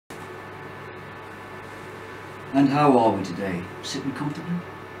And how are we today? Sitting comfortably?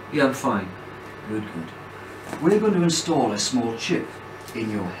 Yeah, I'm fine. Good, good. We're going to install a small chip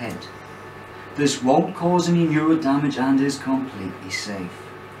in your head. This won't cause any neuro damage and is completely safe.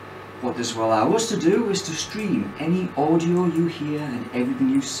 What this will allow us to do is to stream any audio you hear and everything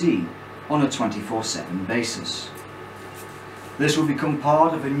you see on a 24/7 basis. This will become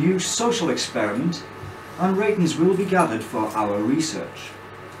part of a new social experiment, and ratings will be gathered for our research.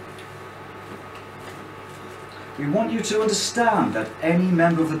 We want you to understand that any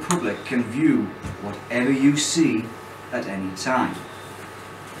member of the public can view whatever you see at any time.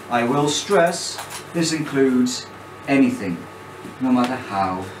 I will stress this includes anything, no matter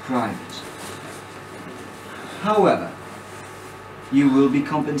how private. However, you will be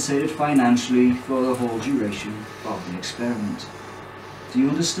compensated financially for the whole duration of the experiment. Do you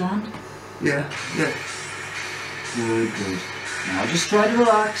understand? Yeah. Good, good. Now just try to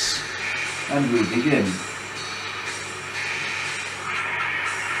relax and we'll begin.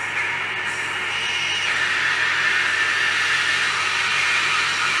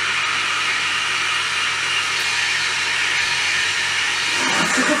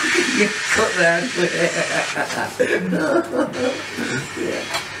 Cut that.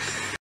 Yeah.